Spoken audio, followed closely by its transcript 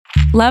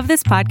Love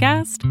this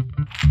podcast?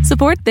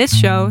 Support this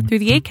show through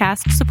the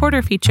Acast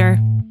supporter feature.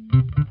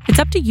 It's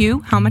up to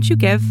you how much you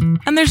give,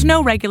 and there's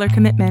no regular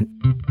commitment.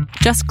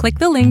 Just click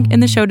the link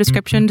in the show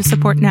description to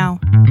support now.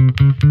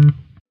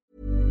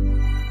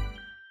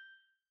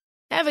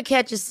 Ever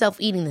catch yourself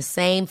eating the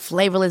same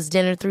flavorless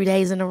dinner 3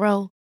 days in a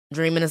row?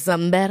 Dreaming of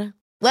something better?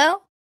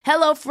 Well,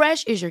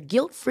 HelloFresh is your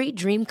guilt-free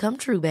dream come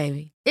true,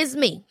 baby. It's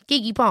me,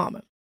 Keke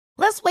Palmer.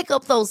 Let's wake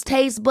up those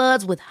taste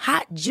buds with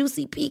hot,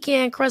 juicy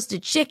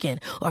pecan-crusted chicken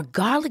or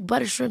garlic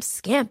butter shrimp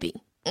scampi.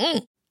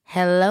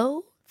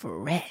 Hello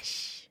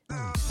Fresh.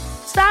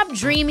 Stop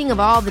dreaming of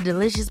all the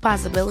delicious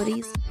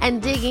possibilities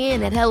and dig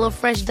in at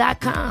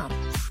HelloFresh.com.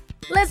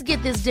 Let's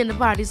get this dinner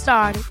party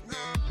started.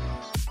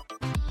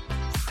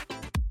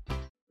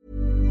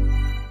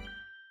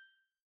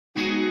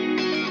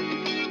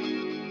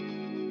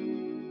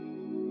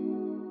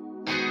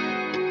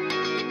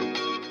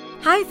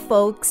 Hi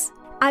folks,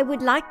 I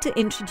would like to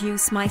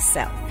introduce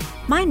myself.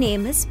 My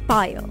name is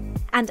Payal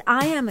and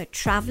I am a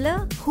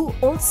traveler who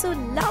also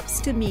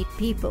loves to meet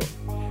people.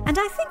 And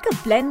I think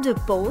a blend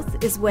of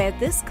both is where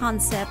this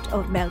concept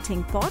of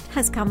melting pot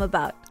has come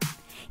about.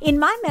 In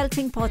my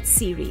Melting Pot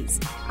series,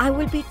 I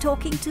will be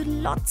talking to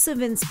lots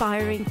of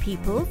inspiring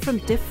people from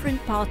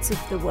different parts of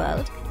the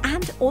world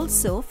and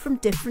also from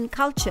different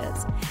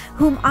cultures,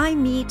 whom I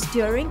meet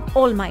during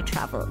all my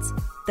travels.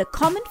 The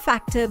common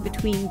factor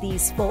between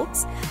these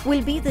folks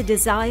will be the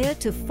desire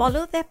to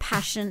follow their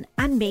passion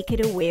and make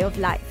it a way of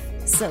life.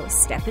 So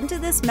step into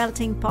this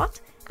melting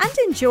pot and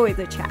enjoy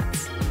the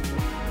chats.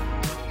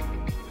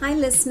 Hi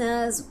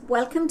listeners,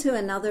 welcome to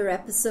another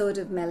episode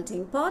of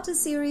Melting Pot, a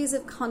series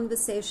of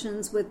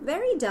conversations with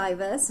very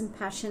diverse and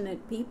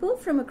passionate people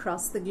from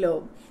across the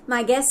globe.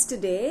 My guest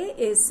today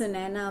is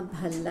Sunaina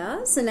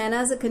Bhalla.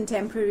 Sunaina is a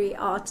contemporary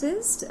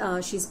artist.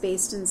 She's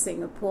based in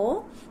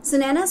Singapore.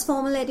 Sunaina's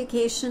formal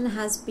education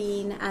has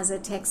been as a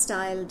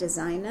textile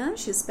designer.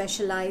 She's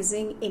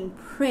specializing in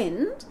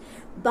print,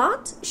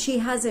 but she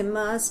has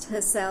immersed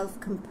herself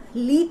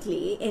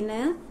completely in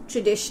a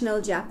traditional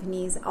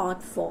Japanese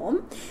art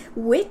form,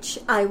 which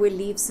I will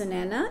leave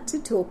Sunaina to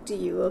talk to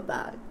you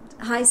about.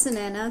 Hi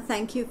Sunaina,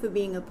 thank you for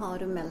being a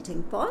part of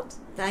Melting Pot.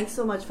 Thanks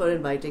so much for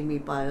inviting me,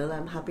 Payal.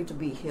 I'm happy to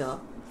be here.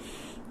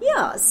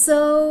 Yeah,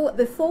 so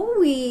before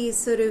we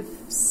sort of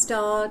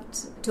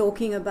start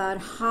talking about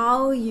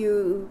how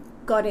you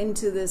got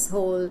into this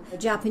whole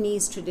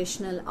Japanese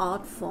traditional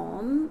art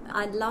form,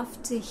 I'd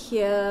love to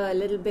hear a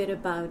little bit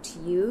about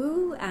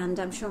you, and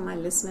I'm sure my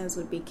listeners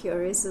would be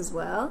curious as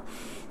well.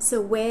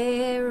 So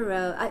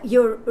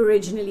you're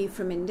originally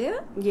from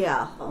India?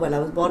 Yeah, well, I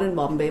was born in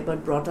Bombay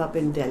but brought up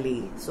in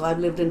Delhi. So I've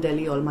lived in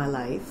Delhi all my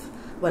life,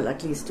 well,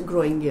 at least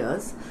growing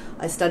years.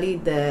 I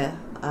studied there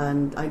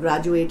and I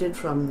graduated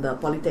from the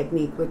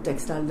Polytechnique with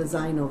textile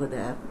design over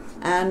there.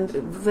 And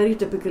very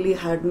typically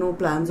had no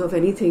plans of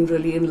anything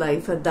really in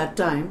life at that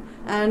time.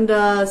 And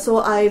so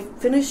I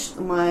finished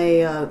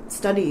my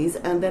studies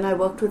and then I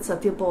worked with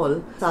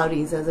Satyapol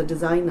Saris as a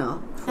designer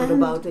for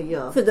about a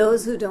year. For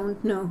those who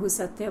don't know who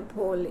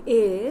Satyapol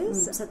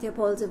is,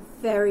 Satyapol is a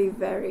very,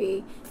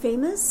 very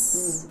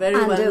famous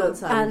well-known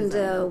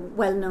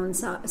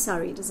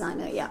sari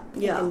designer,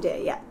 in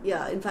India.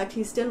 Yeah, in fact,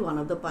 he's still one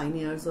of the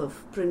pioneers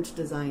of print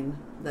design.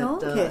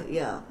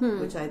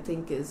 Which I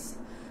think is...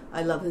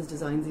 I love his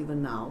designs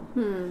even now.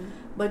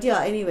 But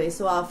yeah, anyway,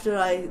 so after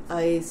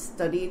I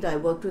studied, I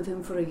worked with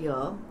him for a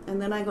year.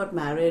 And then I got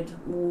married,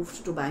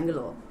 moved to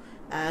Bangalore.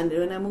 And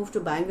when I moved to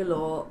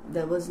Bangalore,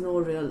 there was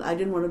I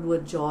didn't want to do a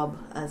job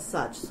as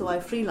such. So I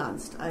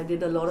freelanced. I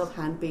did a lot of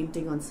hand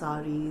painting on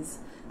saris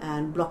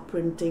and block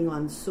printing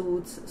on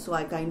suits. So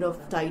I kind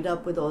of tied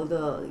up with all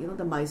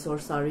the Mysore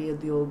Sari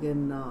Udyog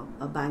in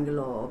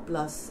Bangalore,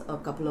 plus a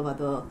couple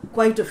of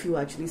quite a few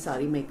actually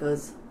sari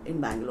makers in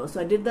Bangalore.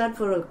 So I did that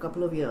for a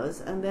couple of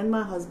years, and then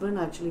my husband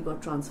actually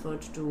got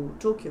transferred to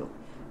Tokyo.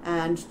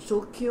 And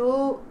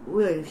Tokyo,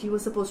 well, he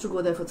was supposed to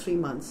go there for 3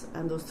 months,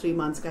 and those 3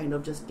 months kind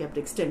of just kept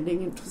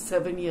extending into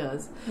 7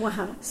 years.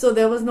 Wow. So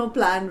there was no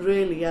plan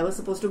really. I was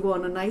supposed to go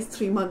on a nice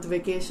 3-month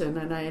vacation,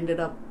 and I ended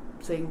up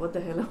saying, what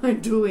the hell am I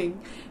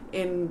doing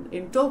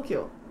in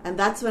Tokyo? And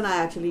that's when I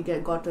actually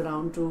got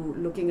around to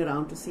looking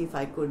around to see if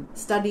I could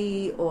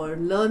study or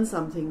learn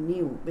something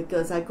new,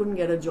 because I couldn't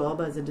get a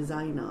job as a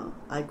designer.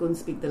 I couldn't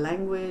speak the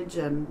language,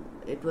 and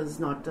it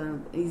was not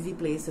an easy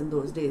place in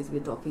those days.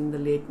 We're talking the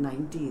late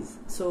 90s.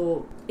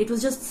 So it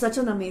was just such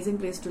an amazing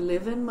place to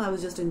live in. I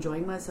was just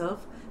enjoying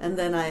myself. And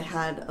then I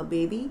had a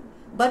baby.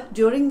 But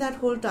during that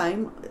whole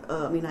time,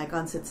 I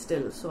can't sit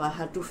still. So I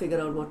had to figure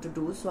out what to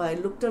do. So I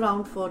looked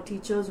around for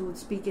teachers who would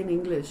speak in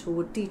English, who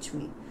would teach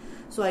me.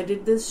 So I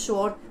did this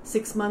short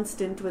 6-month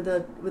stint with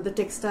a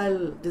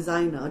textile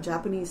designer, a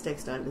Japanese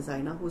textile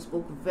designer, who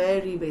spoke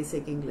very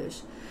basic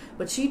English.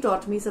 But she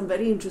taught me some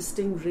very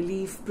interesting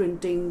relief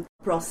printing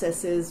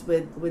processes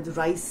with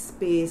rice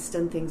paste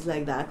and things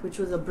like that, which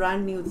was a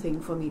brand new thing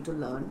for me to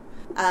learn.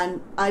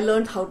 And I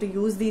learned how to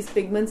use these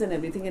pigments and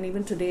everything. And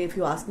even today, if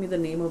you ask me the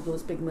name of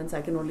those pigments, I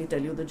can only tell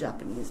you the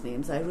Japanese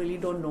names. I really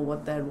don't know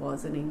what there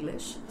was in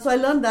English. So I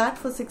learned that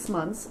for 6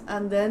 months.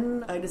 And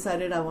then I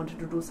decided I wanted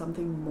to do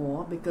something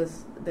more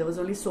because there was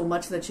only so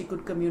much that she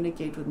could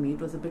communicate with me.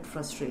 It was a bit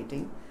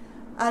frustrating.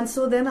 And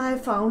so then I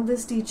found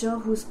this teacher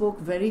who spoke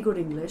very good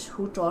English,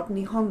 who taught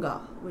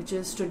Nihonga, which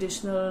is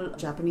traditional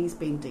Japanese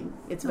painting.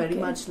 It's very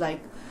much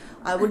like,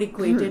 I would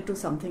equate it to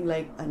something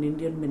like an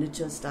Indian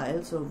miniature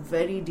style, so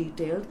very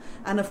detailed.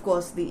 And of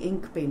course the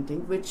ink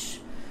painting, which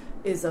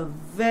is a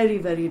very,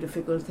 very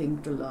difficult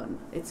thing to learn.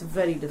 It's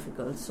very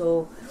difficult.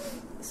 So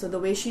the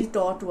way she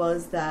taught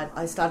was that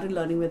I started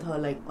learning with her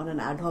like on an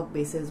ad hoc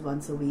basis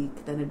once a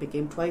week, then it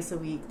became twice a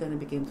week, then it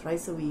became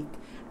thrice a week.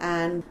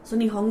 And so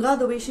Nihonga,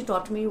 the way she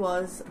taught me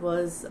was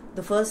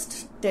the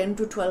first 10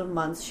 to 12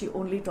 months, she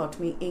only taught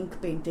me ink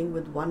painting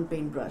with one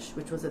paintbrush,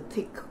 which was a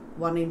thick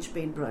 1-inch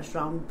paintbrush,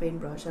 round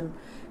paintbrush. And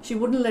she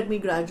wouldn't let me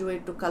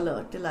graduate to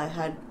color till I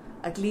had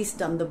at least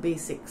done the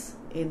basics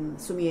in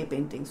sumie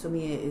painting.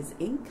 Sumie is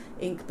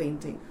ink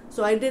painting.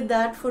 So I did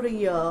that for a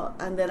year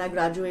and then I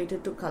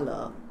graduated to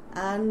color.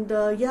 And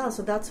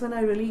so that's when I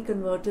really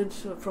converted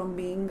from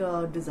being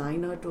a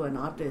designer to an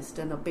artist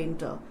and a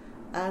painter.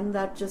 And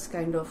that just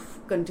kind of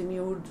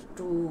continued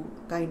to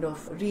kind of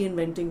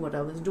reinventing what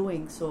I was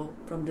doing. So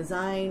from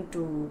design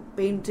to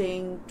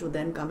painting to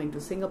then coming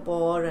to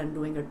Singapore and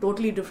doing a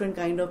totally different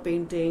kind of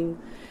painting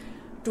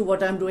to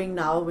what I'm doing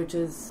now, which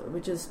is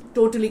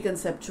totally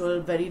conceptual,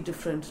 very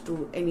different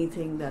to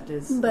anything that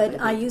is. But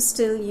are you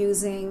still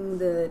using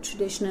the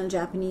traditional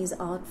Japanese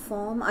art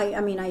form? I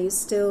mean, are you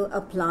still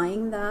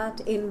applying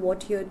that in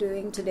what you're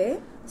doing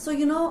today? So,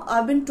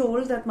 I've been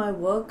told that my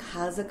work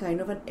has a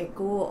kind of an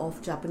echo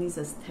of Japanese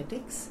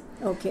aesthetics.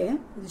 Okay.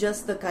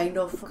 Just the kind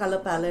of color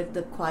palette,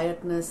 the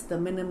quietness, the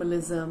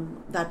minimalism,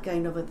 that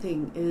kind of a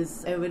thing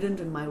is evident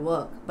in my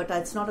work. But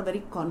it's not a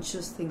very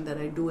conscious thing that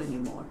I do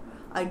anymore.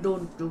 I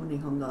don't do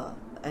Nihonga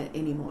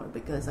anymore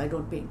because I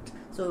don't paint.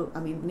 So,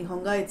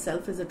 Nihonga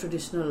itself is a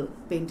traditional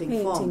painting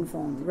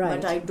form, right.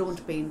 But I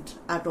don't paint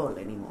at all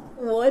anymore.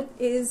 What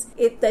is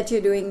it that you're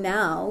doing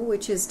now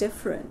which is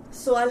different?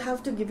 So I'll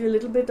have to give you a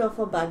little bit of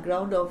a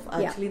background of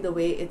actually the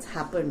way it's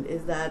happened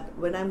is that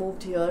when I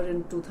moved here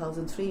in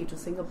 2003 to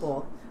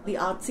Singapore, the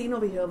art scene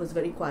over here was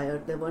very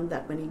quiet. There weren't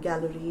that many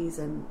galleries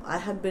and I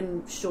had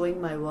been showing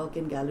my work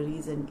in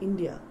galleries in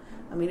India.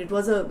 It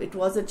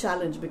was a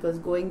challenge because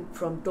going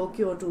from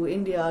Tokyo to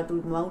India to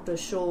mount a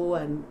show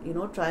and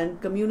try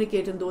and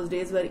communicate in those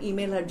days where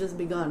email had just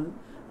begun.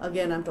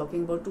 Again, I'm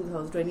talking about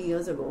 20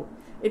 years ago.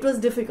 It was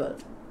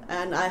difficult,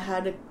 and I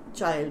had a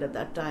child at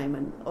that time,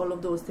 and all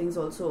of those things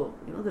also.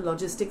 The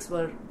logistics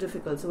were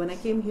difficult. So when I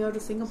came here to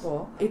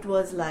Singapore, it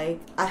was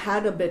like I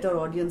had a better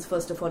audience.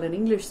 First of all, an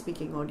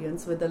English-speaking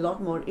audience with a lot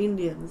more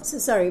Indians. So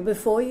sorry,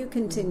 before you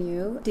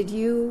continue, did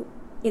you,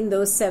 in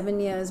those 7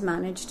 years,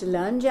 manage to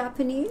learn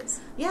Japanese?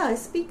 Yeah,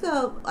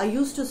 I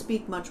used to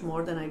speak much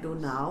more than I do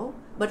now,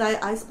 but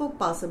I spoke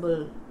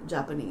passable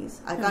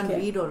Japanese. I can't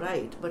read or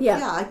write, but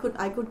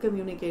I could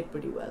communicate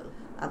pretty well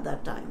at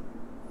that time.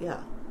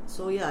 Yeah.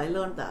 So I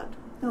learned that.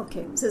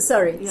 Okay. So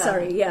sorry.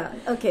 Yeah.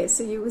 Okay.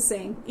 So you were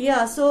saying.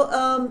 Yeah. So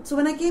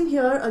when I came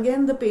here,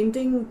 again, the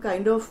painting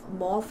kind of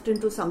morphed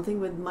into something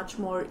with much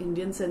more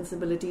Indian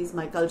sensibilities.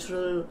 My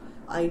cultural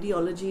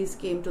ideologies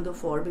came to the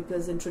fore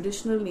because in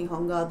traditional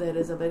Nihonga there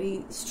is a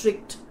very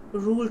strict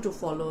rule to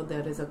follow.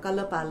 There is a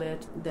color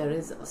palette, there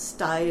is a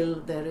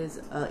style, there is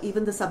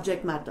even the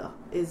subject matter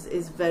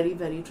is very,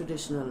 very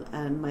traditional,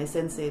 and my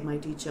sensei, my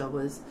teacher,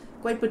 was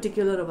quite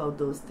particular about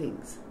those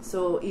things.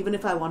 So even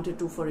if I wanted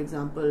to, for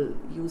example,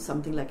 use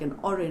something like an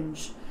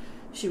orange,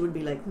 she would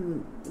be like,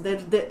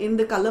 in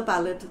the color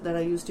palette that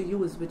I used to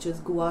use, which is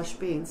gouache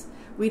paints,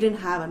 we didn't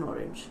have an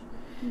orange.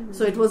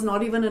 So it was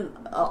not even an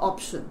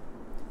option.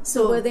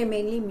 So were they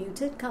mainly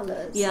muted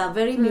colors? Yeah,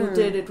 very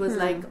muted. It was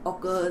like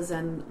ochres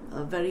and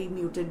very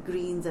muted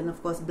greens and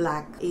of course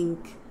black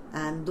ink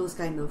and those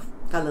kind of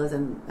colors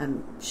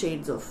and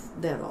shades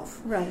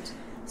thereof. Right.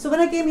 So when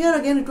I came here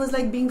again, it was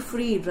like being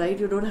freed, right?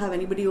 You don't have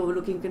anybody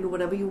overlooking, you can do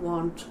whatever you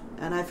want.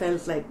 And I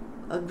felt like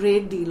a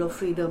great deal of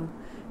freedom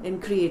in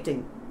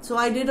creating. So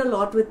I did a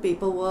lot with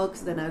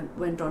paperworks, then I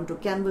went on to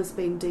canvas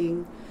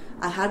painting.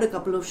 I had a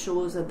couple of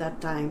shows at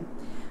that time.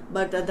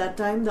 But at that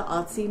time, the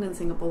art scene in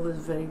Singapore was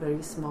very,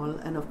 very small.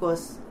 And of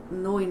course,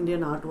 no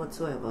Indian art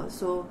whatsoever.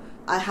 So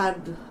I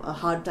had a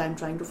hard time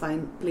trying to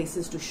find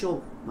places to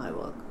show my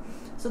work.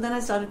 So then I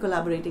started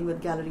collaborating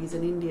with galleries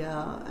in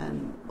India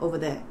and over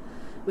there,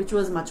 which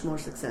was much more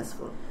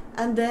successful.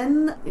 And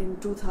then in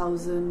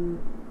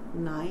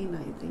 2009,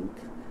 I think,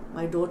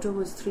 my daughter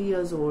was 3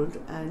 years old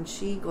and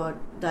she got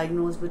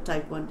diagnosed with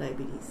type 1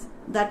 diabetes.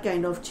 That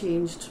kind of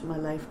changed my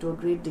life to a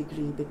great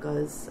degree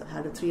because I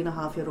had a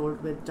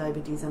 3.5-year-old with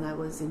diabetes and I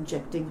was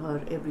injecting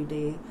her every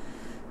day,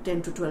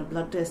 10 to 12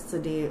 blood tests a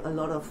day. A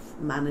lot of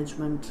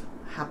management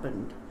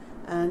happened.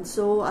 And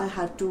so I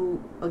had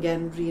to,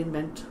 again,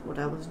 reinvent what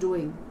I was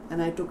doing.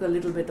 And I took a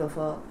little bit of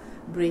a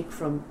break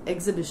from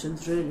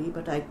exhibitions really,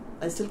 but I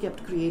still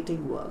kept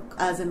creating work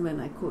as and when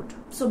I could.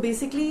 So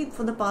basically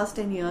for the past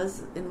 10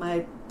 years in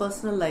my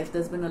personal life,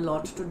 there's been a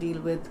lot to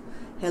deal with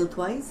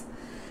health-wise.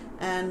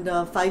 And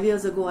 5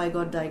 years ago, I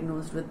got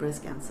diagnosed with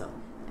breast cancer.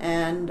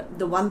 And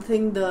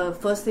the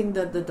first thing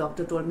that the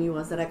doctor told me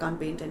was that I can't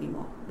paint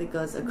anymore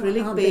because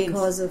acrylic paints...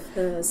 Because of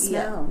the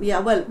smell. Yeah,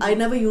 well, I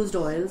never used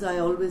oils. I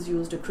always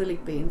used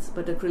acrylic paints,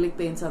 but acrylic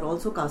paints are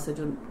also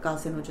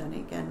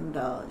carcinogenic.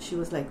 And she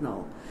was like,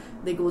 no,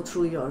 they go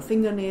through your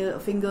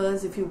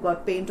fingers. If you've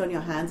got paint on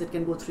your hands, it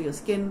can go through your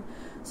skin.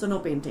 So no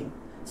painting.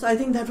 So I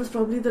think that was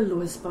probably the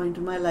lowest point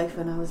in my life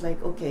when I was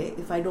like, okay,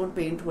 if I don't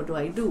paint, what do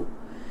I do?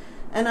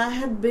 And I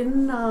had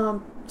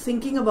been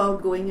thinking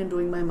about going and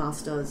doing my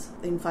master's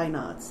in fine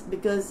arts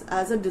because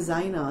as a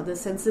designer, the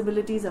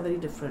sensibilities are very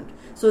different.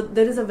 So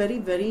there is a very,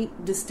 very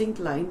distinct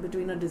line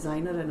between a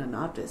designer and an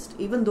artist.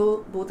 Even though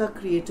both are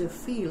creative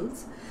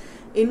fields,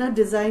 in a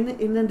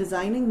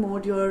designing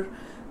mode,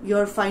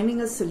 you're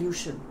finding a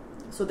solution.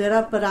 So there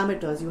are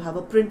parameters. You have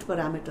a print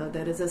parameter.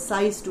 There is a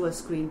size to a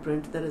screen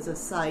print. There is a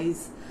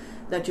size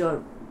that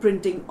you're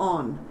printing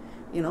on.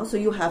 So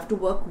you have to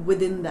work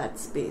within that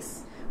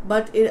space.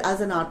 But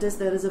as an artist,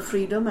 there is a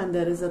freedom and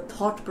there is a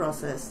thought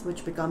process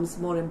which becomes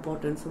more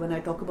important. So when I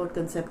talk about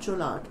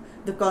conceptual art,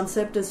 the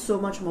concept is so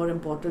much more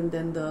important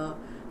than the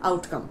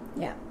outcome.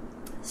 Yeah.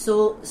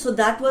 So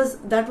that was,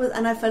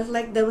 and I felt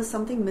like there was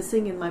something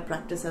missing in my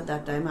practice at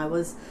that time. I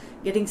was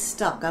getting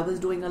stuck. I was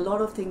doing a lot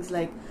of things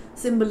like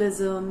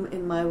symbolism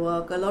in my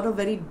work, a lot of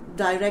very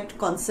direct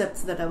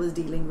concepts that I was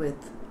dealing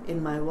with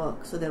in my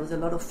work. So there was a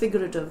lot of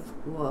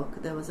figurative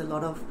work. There was a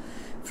lot of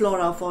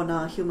flora,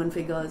 fauna, human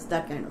figures,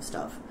 that kind of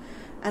stuff.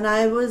 And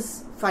I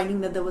was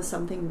finding that there was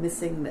something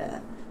missing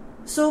there.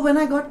 So when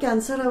I got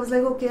cancer, I was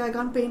like, okay, I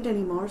can't paint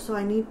anymore, so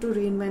I need to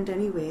reinvent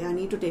anyway. I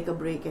need to take a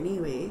break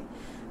anyway.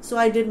 So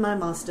I did my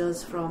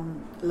master's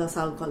from La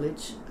Salle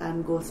College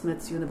and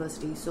Goldsmiths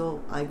University.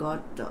 So I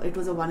got, it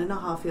was a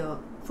 1.5 year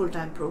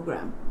full-time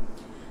program.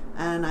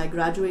 And I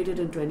graduated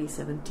in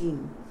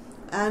 2017.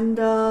 And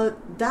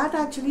that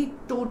actually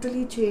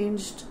totally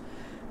changed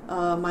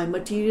my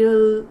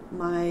material,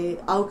 my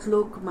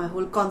outlook, my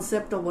whole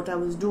concept of what I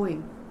was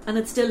doing. And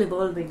it's still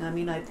evolving. I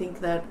mean, I think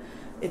that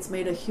it's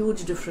made a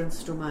huge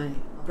difference to my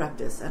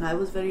practice. And I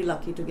was very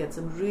lucky to get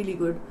some really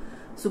good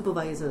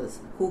supervisors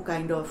who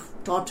kind of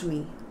taught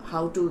me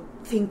how to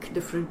think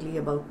differently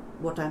about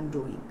what I'm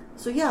doing.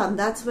 So yeah, and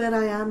that's where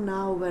I am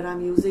now, where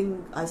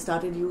I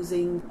started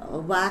using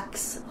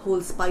wax,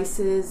 whole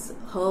spices,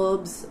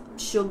 herbs,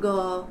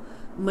 sugar,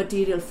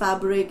 material,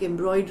 fabric,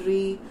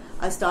 embroidery.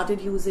 I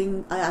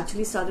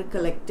actually started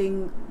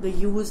collecting the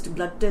used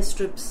blood test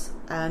strips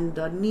and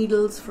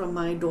needles from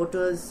my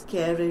daughter's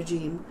care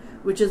regime,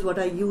 which is what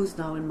I use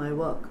now in my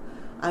work.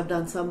 I've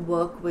done some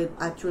work with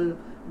actual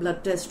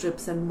blood test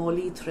strips and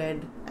moly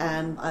thread,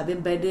 and I've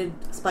embedded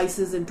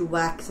spices into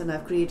wax, and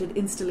I've created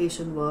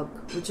installation work,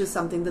 which is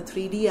something, the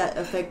 3D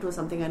effect was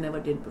something I never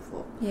did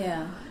before.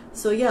 Yeah.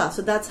 So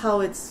that's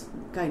how it's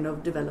kind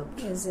of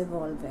developed. Is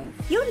evolving.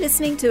 You're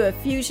listening to a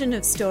fusion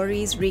of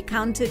stories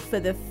recounted for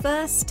the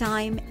first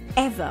time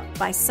ever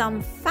by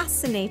some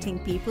fascinating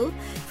people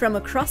from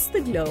across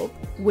the globe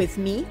with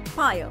me,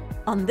 Payal,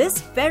 on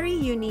this very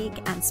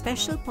unique and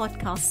special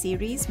podcast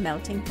series,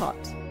 Melting Pot.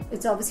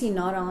 It's obviously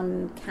not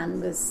on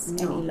canvas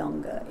any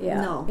longer.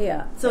 Yeah. No.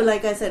 Yeah. So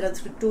like I said, it's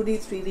 2D,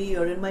 3D.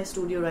 You're in my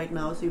studio right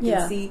now, so you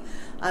can see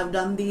I've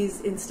done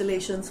these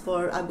installations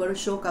I've got a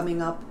show coming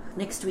up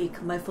next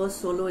week, my first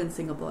solo in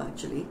Singapore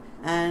actually.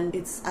 And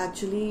it's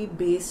actually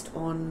based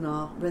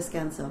on breast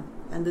cancer.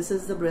 And this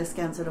is the Breast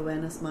Cancer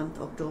Awareness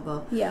Month,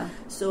 October. Yeah.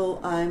 So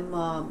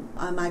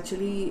I'm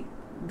actually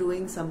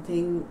doing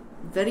something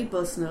very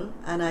personal,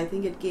 and I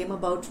think it came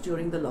about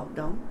during the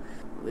lockdown.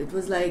 It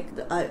was like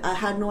I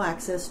had no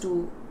access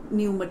to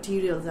new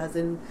materials, as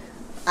in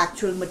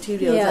actual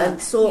materials,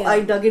 and so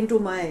I dug into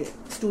my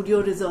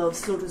studio reserves,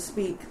 so to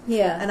speak.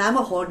 Yeah. And I'm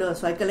a hoarder,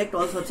 so I collect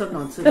all sorts of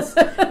nonsense.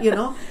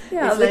 Yeah,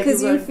 it's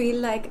because you feel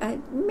like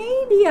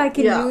maybe I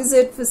can use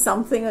it for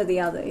something or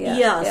the other.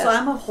 Yeah. So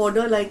I'm a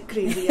hoarder like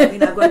crazy. I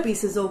mean, I've got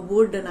pieces of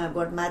wood, and I've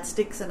got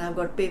matchsticks, and I've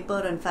got paper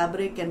and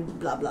fabric and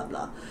blah blah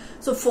blah.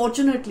 So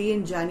fortunately,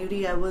 in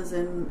January, I was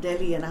in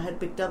Delhi, and I had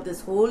picked up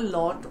this whole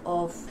lot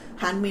of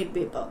handmade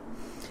paper.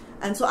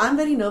 And so I'm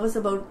very nervous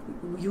about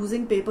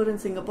using paper in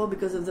Singapore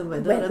because of the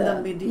weather.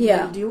 And the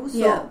mildew.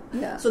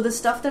 So the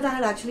stuff that I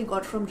had actually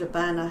got from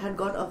Japan, I had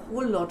got a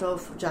whole lot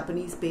of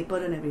Japanese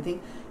paper and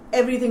everything.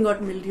 Everything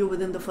got mildew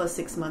within the first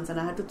 6 months, and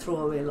I had to throw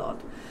away a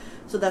lot.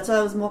 So that's why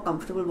I was more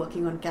comfortable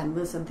working on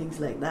canvas and things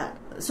like that.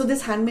 So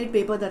this handmade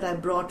paper that I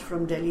brought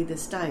from Delhi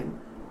this time,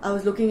 I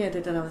was looking at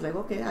it and I was like,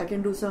 okay, I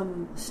can do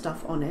some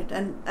stuff on it.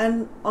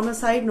 And on a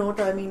side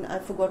note, I mean, I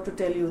forgot to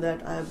tell you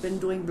that I've been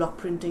doing block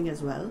printing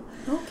as well.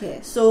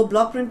 Okay. So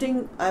block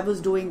printing I was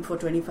doing for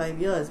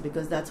 25 years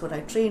because that's what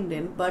I trained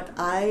in. But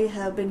I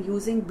have been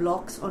using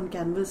blocks on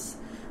canvas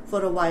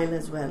for a while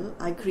as well.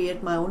 I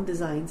create my own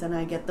designs and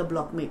I get the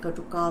block maker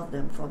to carve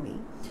them for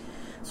me.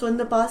 So in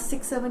the past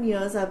 6-7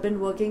 years, I've been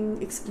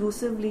working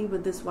exclusively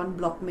with this one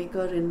block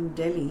maker in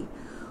Delhi,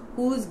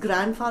 whose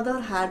grandfather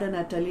had an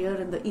atelier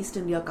in the East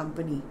India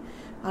Company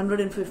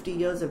 150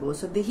 years ago.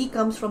 So he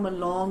comes from a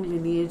long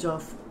lineage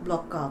of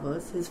block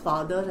carvers. His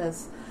father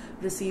has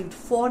received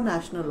 4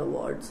 national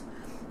awards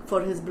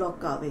for his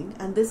block carving,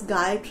 and this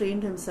guy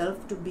trained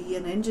himself to be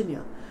an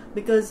engineer,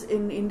 because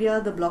in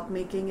India the block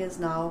making is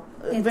now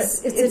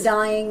it's a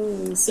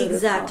dying sort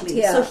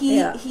exactly. Of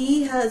so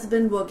he has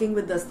been working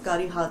with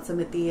Dastkari Hath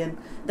Samiti, and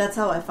that's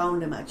how I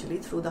found him, actually,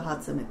 through the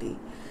Hath Samiti.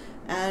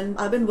 And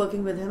I've been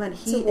working with him, and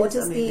he So what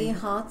is amazing. the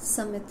Hath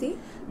Samiti?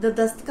 The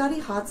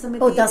Dastkari Hath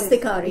Samiti. Oh,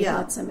 Dastkari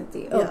Hath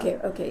Samiti.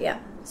 Okay, yeah.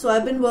 So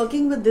I've been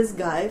working with this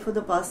guy for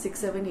the past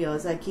 6-7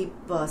 years. I keep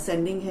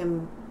sending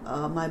him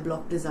my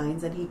block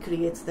designs, and he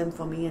creates them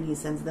for me and he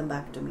sends them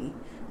back to me.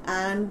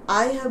 And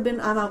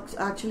I'm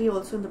actually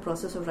also in the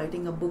process of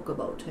writing a book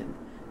about him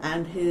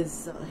and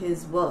his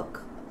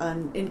work,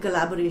 and in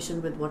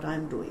collaboration with what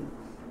I'm doing.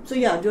 So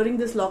yeah, during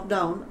this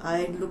lockdown,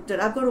 I've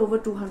got over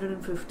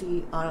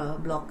 250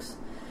 blocks,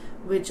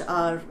 which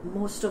are,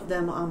 most of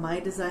them are my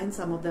designs,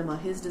 some of them are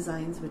his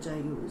designs, which I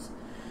use.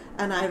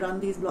 And I run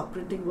these block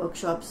printing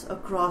workshops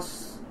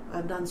across,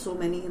 I've done so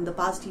many. In the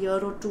past year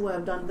or two,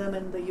 I've done them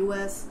in the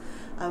US,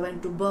 I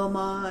went to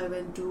Burma, I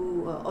went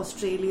to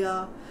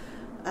Australia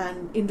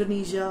and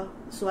Indonesia.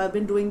 So I've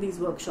been doing these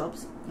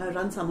workshops. I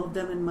run some of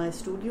them in my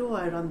studio,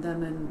 I run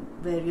them in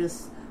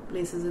various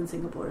places in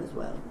Singapore as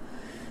well.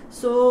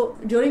 So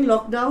during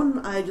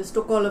lockdown, I just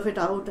took all of it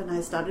out and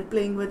I started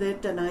playing with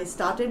it, and I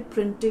started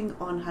printing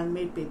on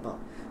handmade paper,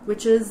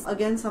 which is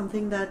again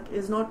something that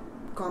is not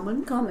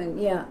common.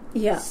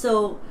 Yeah.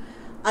 So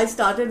I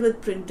started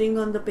with printing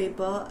on the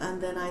paper,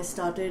 and then I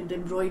started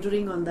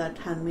embroidering on that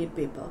handmade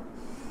paper.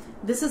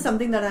 This is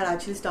something that I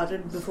actually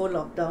started before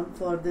lockdown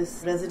for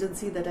this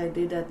residency that I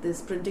did at this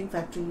printing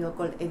factory here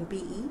called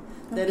NPE.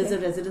 There is a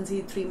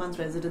residency, 3-month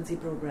residency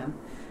program,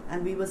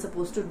 and we were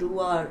supposed to do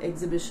our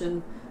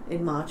exhibition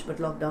in March, but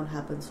lockdown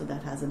happened, so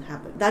that hasn't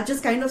happened. That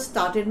just kind of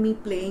started me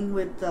playing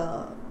with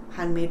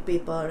handmade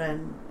paper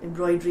and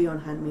embroidery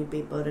on handmade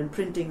paper and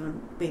printing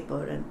on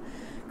paper and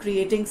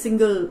creating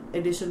single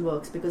edition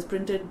works, because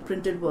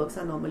printed works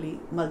are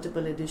normally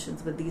multiple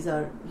editions, but these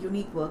are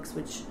unique works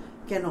which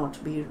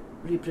cannot be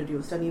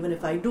reproduced, and even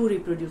if I do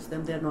reproduce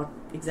them, they're not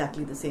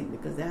exactly the same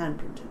because they're hand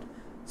printed.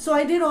 So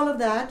I did all of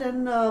that,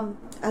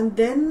 and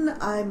then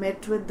I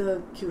met with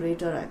the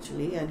curator,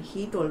 actually, and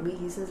he told me,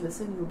 he says,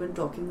 listen, you've been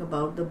talking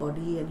about the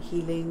body and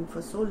healing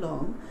for so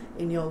long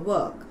in your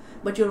work,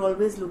 but you're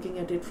always looking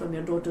at it from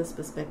your daughter's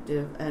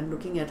perspective and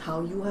looking at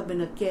how you have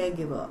been a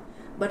caregiver,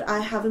 but I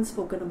haven't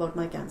spoken about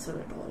my cancer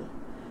at all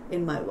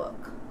in my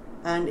work,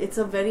 and it's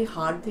a very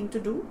hard thing to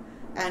do.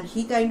 And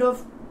he kind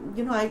of,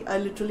 I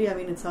literally,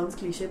 it sounds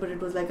cliche, but it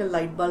was like a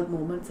light bulb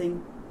moment,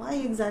 saying, why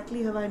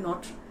exactly have I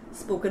not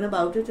spoken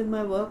about it in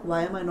my work?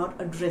 Why am I not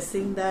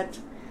addressing that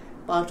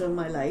part of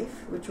my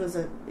life, which was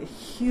a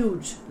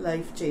huge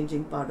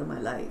life-changing part of my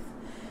life,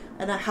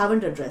 and I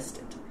haven't addressed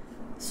it.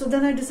 So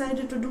then I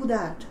decided to do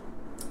that,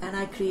 and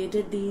I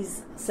created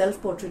these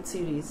self-portrait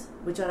series,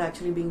 which are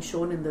actually being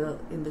shown in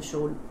the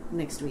show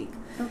next week.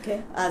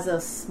 Okay. As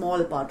a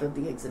small part of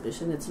the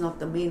exhibition. It's not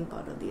the main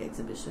part of the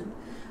exhibition.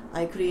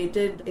 I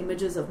created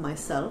images of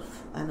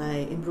myself and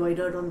I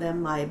embroidered on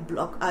them. I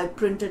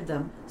printed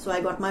them. So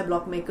I got my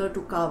block maker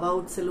to carve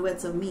out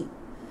silhouettes of me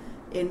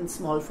in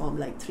small form,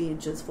 like 3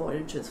 inches, 4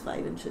 inches,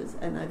 5 inches,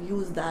 and I've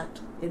used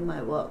that in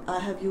my work. I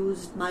have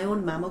used my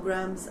own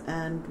mammograms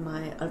and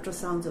my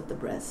ultrasounds of the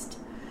breast,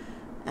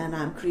 and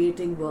I'm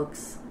creating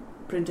works,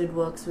 printed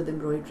works with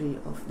embroidery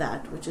of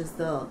that, which is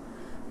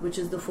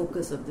the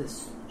focus of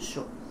this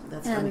show.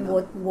 That's and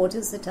what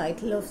is the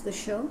title of the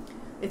show?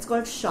 It's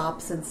called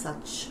Sharps and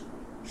Such.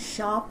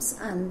 Sharps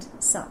and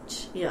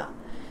Such. Yeah.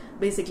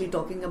 Basically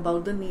talking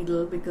about the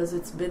needle, because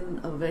it's been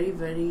a very,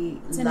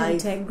 very an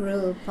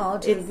integral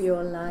part of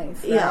your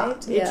life, right? Yeah,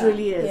 it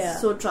really is. Yeah.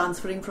 So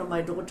transferring from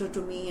my daughter to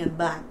me and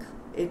back,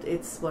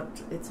 it's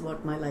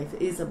what my life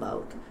is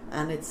about,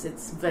 and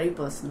it's very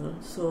personal.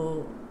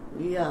 So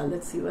yeah,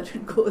 let's see where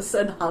it goes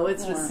and how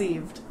it's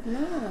received.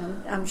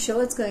 No, I'm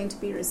sure it's going to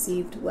be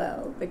received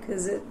well,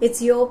 because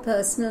it's your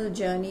personal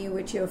journey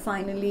which you're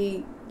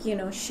finally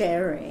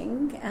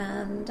sharing,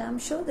 and I'm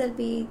sure there'll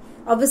be,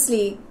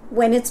 obviously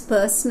when it's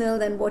personal,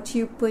 then what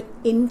you put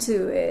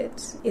into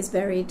it is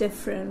very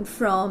different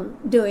from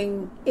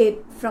doing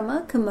it from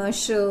a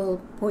commercial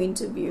point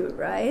of view,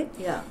 right?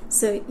 Yeah.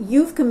 So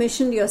you've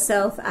commissioned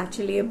yourself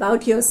actually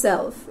about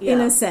yourself,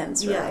 in a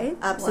sense, right?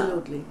 Yeah,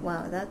 absolutely.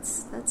 Wow,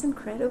 that's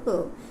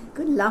incredible.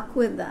 Good luck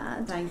with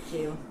that. Thank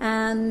you.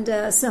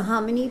 And so how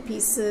many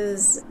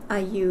pieces are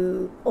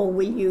you, or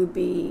will you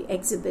be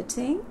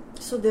exhibiting?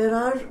 So there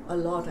are a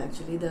lot,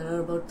 actually. There are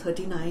about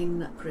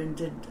 39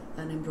 printed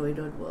and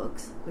embroidered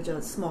works, which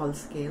are small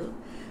scale.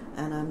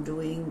 And I'm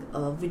doing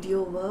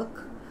video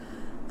work,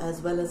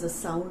 as well as a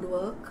sound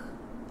work,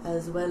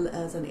 as well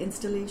as an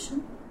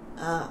installation,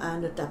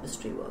 and a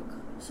tapestry work.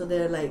 So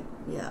they're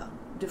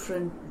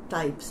different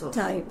types of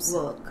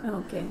work.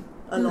 Okay.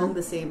 along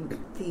the same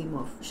theme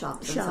of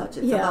sharps and such.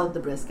 It's about the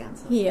breast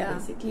cancer,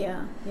 basically.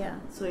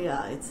 So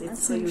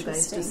it's for you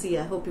guys to see.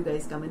 I hope you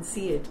guys come and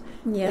see it.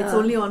 It's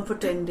only on for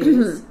 10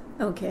 days.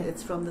 Okay.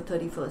 It's from the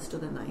 31st to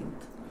the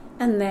 9th.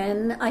 And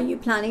then are you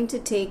planning to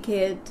take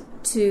it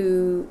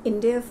to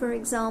India, for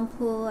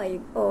example,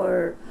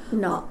 or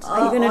not?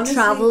 Are you going to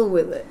travel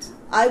with it?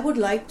 I would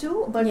like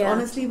to, but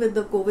honestly, with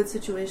the COVID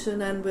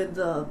situation and with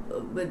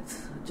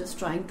just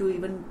trying to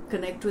even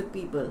connect with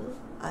people,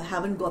 I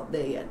haven't got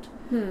there yet.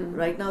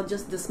 Right now,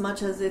 just this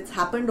much as it's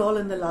happened all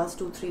in the last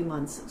 2-3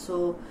 months.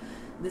 So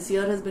this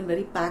year has been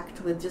very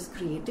packed with just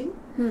creating.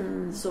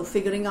 So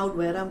figuring out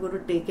where I'm going to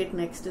take it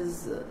next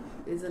is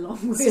a long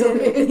way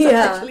away.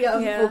 Actually,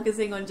 I'm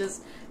focusing on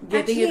just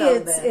getting it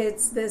out there.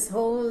 It's this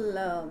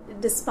whole,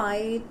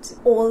 despite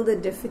all the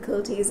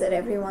difficulties that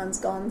everyone's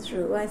gone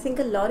through, I think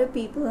a lot of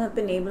people have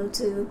been able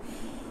to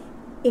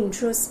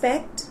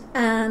introspect.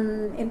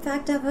 And in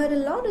fact, I've heard a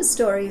lot of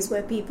stories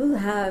where people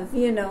have,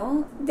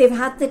 they've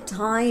had the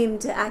time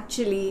to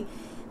actually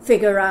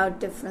figure out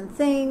different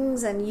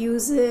things and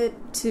use it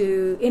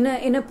to in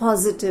a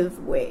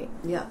positive way.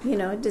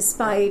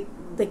 Despite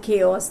the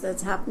chaos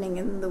that's happening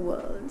in the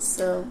world.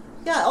 So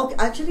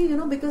actually,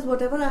 because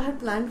whatever I had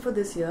planned for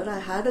this year, I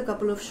had a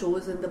couple of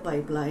shows in the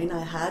pipeline.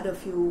 I had a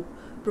few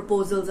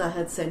proposals I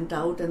had sent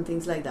out and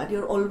things like that.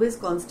 You're always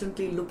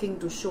constantly looking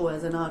to show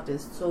as an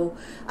artist. So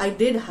I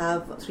did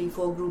have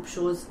 3-4 group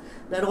shows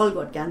that all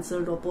got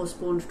cancelled or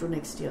postponed to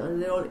next year.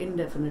 They're all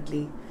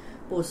indefinitely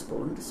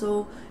postponed.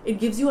 So it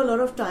gives you a lot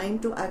of time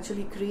to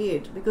actually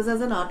create, because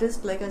as an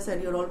artist, like I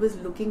said, you're always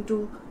looking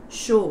to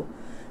show.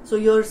 So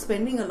you're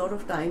spending a lot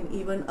of time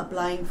even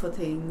applying for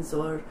things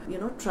or,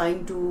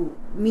 trying to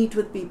meet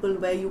with people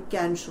where you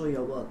can show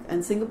your work.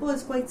 And Singapore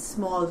is quite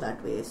small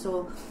that way.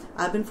 So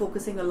I've been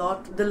focusing a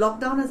lot. The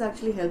lockdown has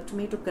actually helped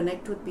me to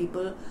connect with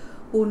people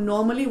who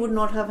normally would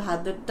not have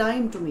had the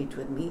time to meet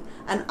with me,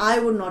 and I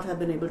would not have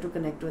been able to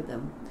connect with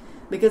them.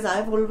 Because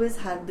I've always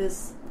had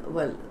this,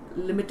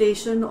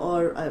 limitation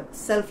or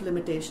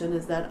self-limitation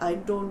is that I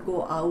don't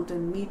go out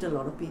and meet a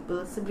lot of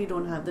people. Simply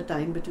don't have the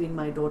time between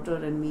my daughter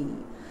and me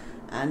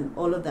and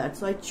all of that.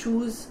 So I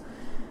choose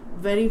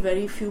very,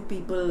 very few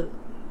people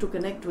to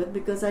connect with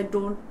because I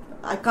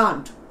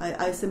can't.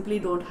 I simply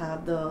don't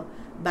have the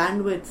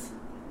bandwidth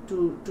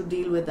to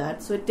deal with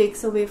that. So it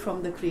takes away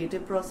from the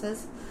creative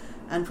process.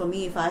 And for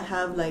me, if I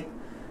have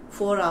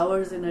 4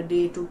 hours in a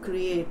day to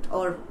create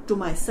or to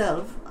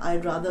myself,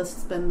 I'd rather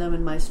spend them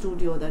in my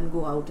studio than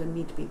go out and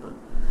meet people.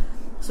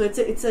 So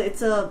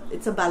it's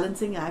a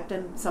balancing act,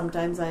 and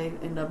sometimes I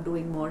end up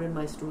doing more in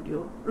my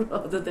studio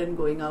rather than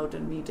going out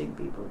and meeting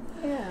people.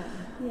 Yeah.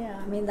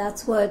 I mean,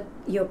 that's what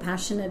you're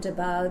passionate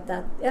about.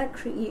 That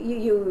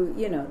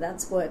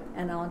that's what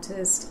an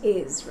artist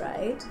is,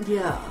 right?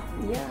 Yeah.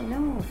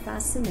 No,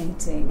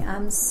 fascinating.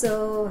 I'm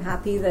so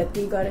happy that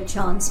we got a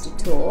chance to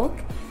talk.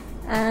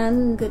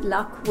 And good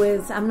luck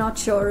with, I'm not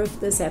sure if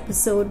this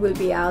episode will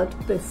be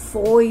out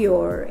before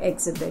your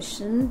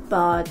exhibition,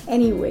 but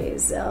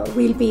anyways,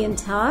 we'll be in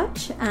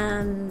touch,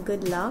 and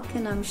good luck,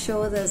 and I'm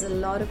sure there's a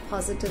lot of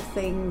positive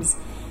things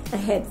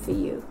ahead for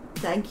you.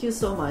 Thank you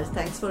so much.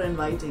 Thanks for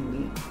inviting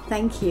me.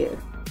 Thank you.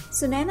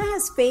 Sunaina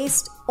has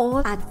faced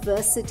all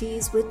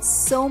adversities with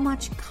so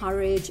much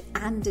courage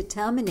and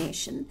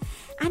determination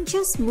and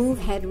just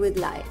moved ahead with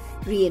life,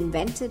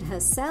 reinvented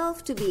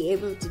herself to be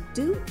able to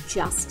do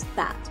just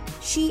that.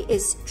 She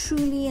is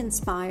truly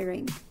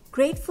inspiring.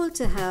 Grateful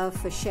to her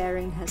for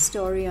sharing her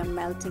story on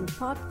Melting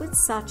Pot with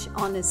such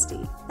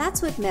honesty.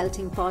 That's what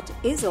Melting Pot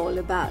is all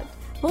about.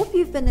 Hope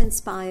you've been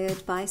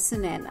inspired by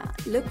Sunaina.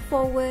 Look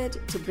forward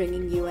to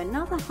bringing you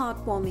another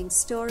heartwarming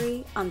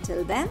story.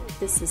 Until then,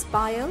 this is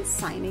Payal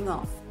signing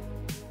off.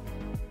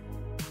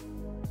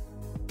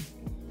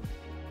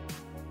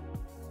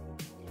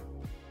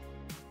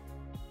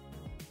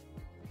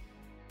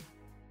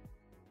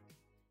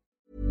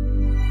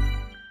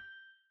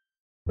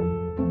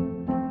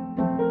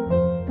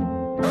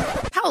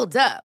 Hold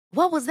up.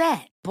 What was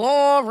that?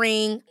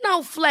 Boring.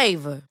 No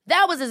flavor.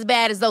 That was as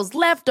bad as those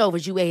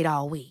leftovers you ate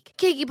all week.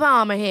 Keke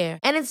Palmer here.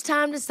 And it's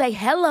time to say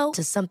hello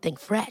to something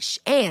fresh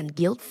and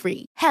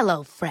guilt-free.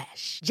 Hello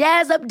Fresh.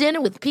 Jazz up dinner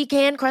with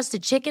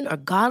pecan-crusted chicken or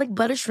garlic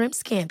butter shrimp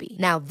scampi.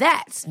 Now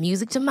that's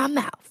music to my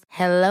mouth.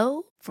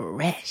 Hello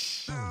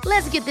Fresh.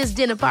 Let's get this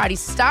dinner party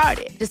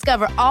started.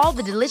 Discover all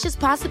the delicious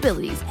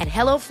possibilities at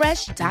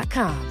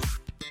HelloFresh.com.